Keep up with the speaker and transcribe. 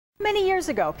Many years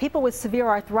ago, people with severe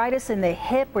arthritis in the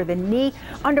hip or the knee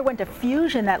underwent a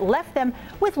fusion that left them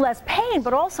with less pain,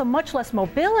 but also much less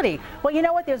mobility. Well, you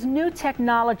know what? There's new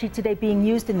technology today being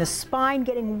used in the spine,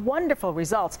 getting wonderful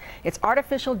results. It's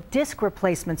artificial disc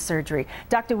replacement surgery.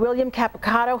 Dr. William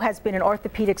Capicato has been an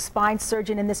orthopedic spine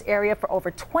surgeon in this area for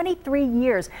over 23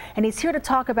 years, and he's here to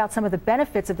talk about some of the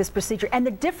benefits of this procedure and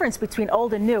the difference between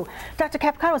old and new. Dr.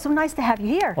 Capicato, it's so nice to have you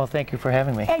here. Well, thank you for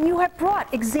having me. And you have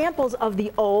brought examples of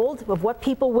the old, of what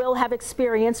people will have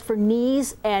experienced for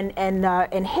knees and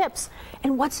hips,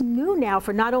 and what's new now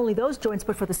for not only those joints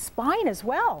but for the spine as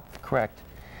well. Correct.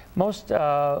 Most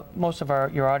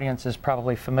of your audience is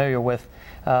probably familiar with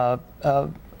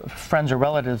friends or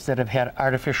relatives that have had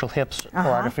artificial hips or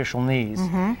artificial knees,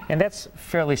 and that's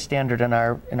fairly standard in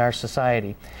our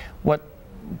society. What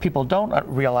people don't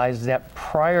realize is that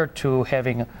prior to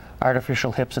having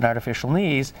artificial hips and artificial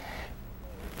knees,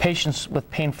 patients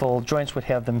with painful joints would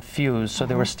have them fused, so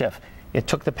they were stiff. It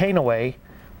took the pain away,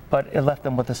 but it left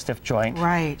them with a stiff joint.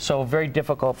 Right. So very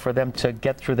difficult for them to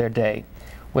get through their day.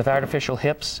 With artificial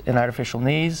hips and artificial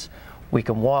knees, we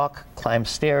can walk, climb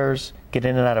stairs, get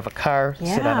in and out of a car,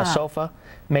 sit on a sofa.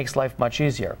 Makes life much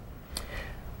easier.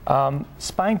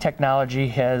 Spine technology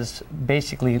has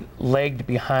basically lagged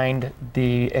behind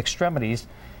the extremities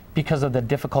because of the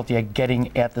difficulty of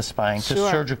getting at the spine, to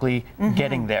surgically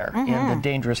getting there, and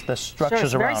the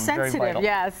structures around, very vital.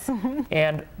 Yes.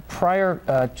 And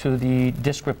prior to the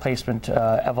disc replacement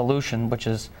evolution, which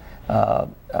is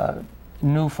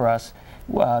new for us,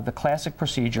 the classic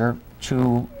procedure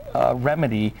to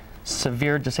remedy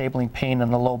severe disabling pain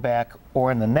in the low back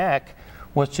or in the neck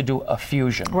was to do a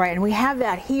fusion. Right, and we have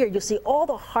that here. You'll see all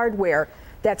the hardware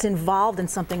that's involved in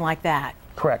something like that.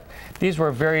 Correct. These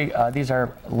were these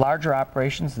are larger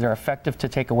operations. They're effective to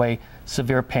take away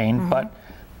severe pain, but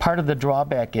part of the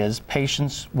drawback is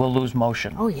patients will lose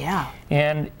motion. Oh, yeah.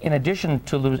 And in addition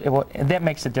to that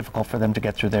makes it difficult for them to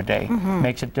get through their day.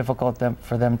 Makes it difficult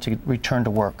for them to return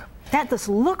to work. That just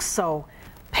looks so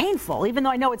painful, even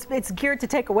though I know it's geared to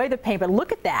take away the pain, but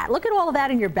look at that. Look at all of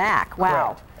that in your back.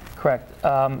 Wow. Correct.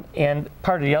 And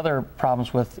part of the other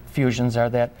problems with fusions are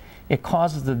that it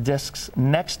causes the discs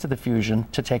next to the fusion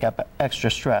to take up extra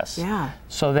stress. Yeah.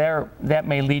 So that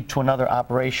may lead to another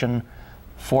operation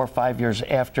 4 or 5 years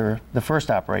after the first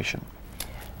operation.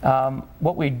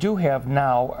 What we do have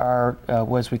now are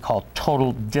what we call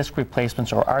total disc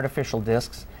replacements or artificial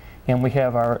discs, and we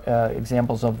have our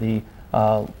examples of the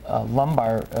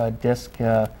lumbar disc.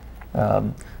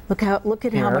 Look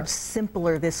at how much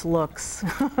simpler this looks.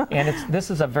 And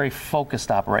this is a very focused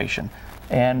operation.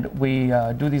 And we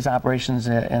do these operations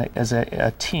as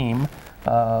a team,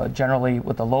 generally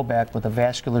with the low back, with the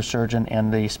vascular surgeon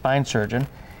and the spine surgeon.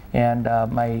 And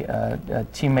my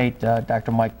teammate,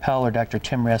 Dr. Mike Pell or Dr.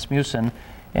 Tim Rasmussen,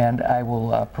 and I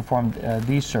will perform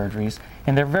these surgeries.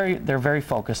 And they're very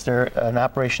focused. They're an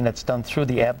operation that's done through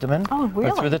the abdomen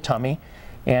or through the tummy,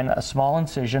 and a small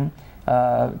incision.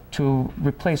 To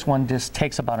replace one disc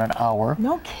takes about an hour.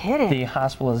 No kidding. The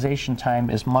hospitalization time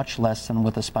is much less than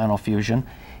with a spinal fusion,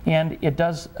 and it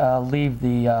does leave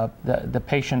the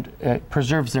patient,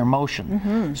 preserves their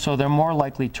motion. So they're more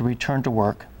likely to return to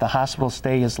work. The hospital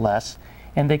stay is less,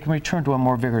 and they can return to a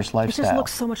more vigorous lifestyle. It just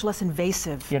looks so much less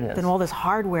invasive than all this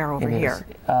hardware over here.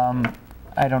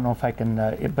 I don't know if I can,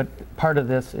 but part of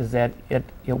this is that it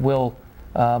will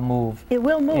move. It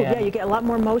will move, yeah, you get a lot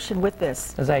more motion with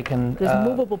this. As I can there's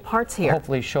movable parts here.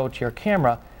 Hopefully show to your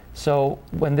camera. So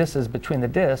when this is between the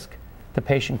disc, the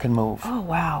patient can move. Oh,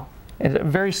 wow. It's a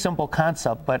very simple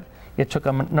concept, but it took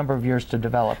a number of years to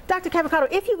develop. Dr. Capicato,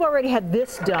 if you've already had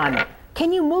this done,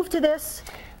 can you move to this?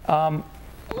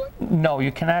 No,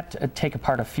 you cannot take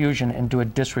apart a fusion and do a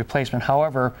disc replacement.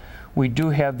 However, we do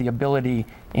have the ability,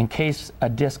 in case a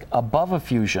disc above a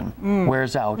fusion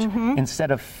wears out,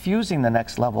 instead of fusing the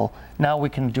next level, now we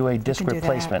can do a disc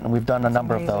replacement, and we've done a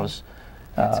number of those.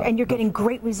 And you're getting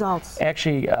great results.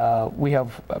 Actually, we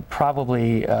have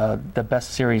probably the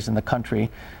best series in the country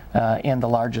and the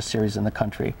largest series in the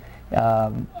country.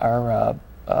 Our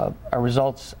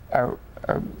results are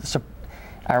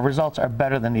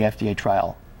better than the FDA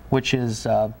trial, which is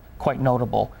quite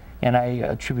notable. And I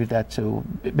attribute that to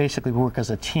basically work as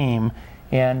a team,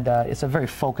 and it's a very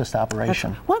focused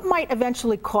operation. What might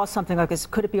eventually cause something like this?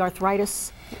 Could it be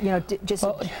arthritis? You know, just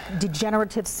a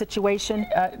degenerative situation?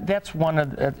 That's one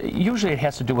of usually it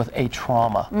has to do with a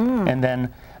trauma, and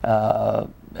then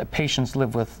patients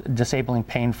live with disabling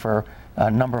pain for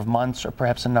a number of months or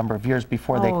perhaps a number of years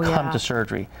before they come to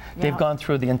surgery. They've gone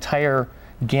through the entire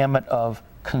gamut of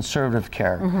conservative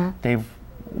care. They've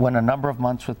went a number of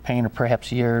months with pain or perhaps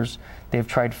years. They've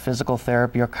tried physical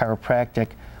therapy or chiropractic.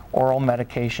 oral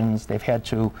medications. They've had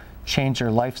to change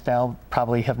their lifestyle,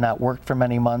 probably have not worked for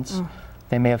many months.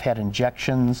 They may have had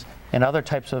injections and other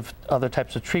types of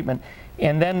treatment.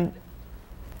 And then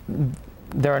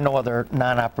there are no other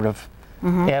non-operative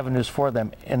avenues for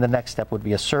them, and the next step would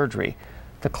be a surgery.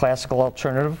 The classical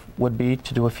alternative would be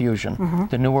to do a fusion.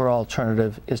 The newer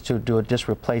alternative is to do a disc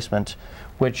replacement,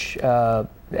 which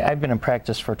I've been in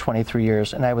practice for 23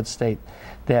 years, and I would state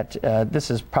that this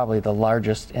is probably the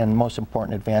largest and most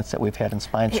important advance that we've had in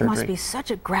spine surgery. It must be such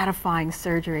a gratifying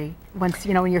surgery once,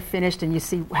 you know, when you're finished and you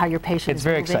see how your patient is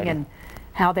moving exciting. And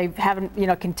how they haven't, you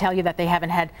know, can tell you that they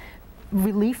haven't had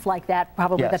relief like that,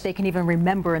 probably, that they can even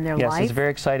remember in their life. Yes, it's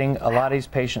very exciting. A lot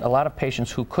of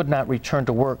patients who could not return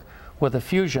to work with a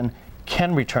fusion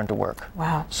can return to work.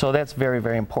 Wow. So that's very,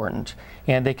 very important.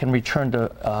 And they can return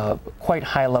to quite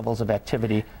high levels of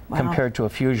activity compared to a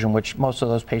fusion, which most of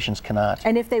those patients cannot.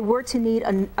 And if they were to need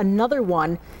another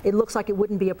one, it looks like it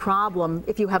wouldn't be a problem.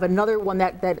 If you have another one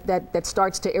that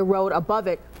starts to erode above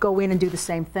it, go in and do the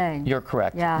same thing. You're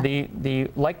correct. Yeah. The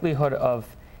likelihood of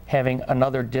having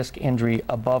another disc injury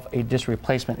above a disc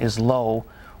replacement is low,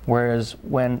 whereas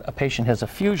when a patient has a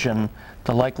fusion,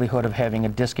 the likelihood of having a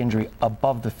disc injury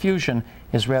above the fusion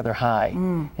is rather high.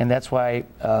 And that's why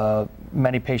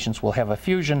many patients will have a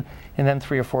fusion and then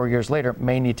 3 or 4 years later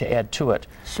may need to add to it.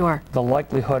 Sure. The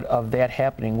likelihood of that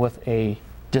happening with a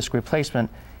disc replacement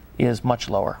is much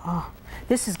lower. Oh,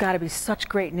 this has got to be such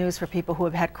great news for people who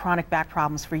have had chronic back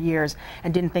problems for years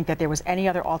and didn't think that there was any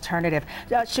other alternative.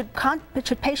 Should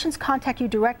patients contact you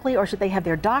directly, or should they have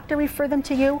their doctor refer them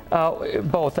to you?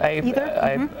 Both. Either?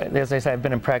 As I said, I've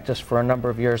been in practice for a number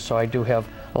of years, so I do have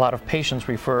a lot of patients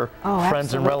refer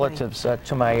friends and relatives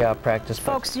to my practice.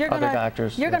 Folks, you're going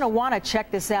to want to check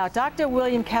this out. Dr.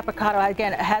 William Capicato,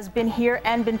 again, has been here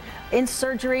and been in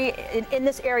surgery in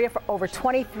this area for over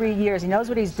 23 years. He knows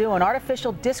what he's doing.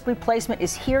 Artificial disc replacement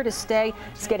is here to stay.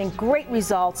 It's getting great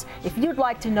results. If you'd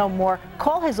like to know more,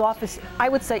 call his office, I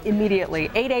would say immediately,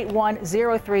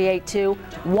 881-0382,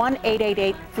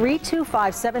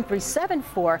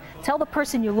 1-888-325-7374. Tell the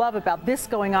person you love about this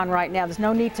going on right now. There's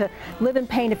no need to live in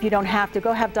pain if you don't have to.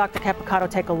 Go have Dr. Capicato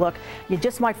take a look. You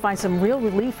just might find some real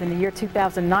relief in the year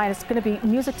 2009. It's going to be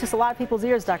music to a lot of people's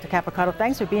ears, Dr. Capicato.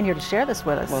 Thanks for being here to share this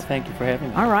with us. Well, thank you for having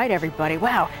me. All right, everybody.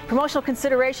 Wow. Promotional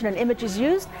consideration and images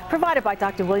used provided by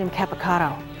Dr. William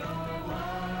Capicato.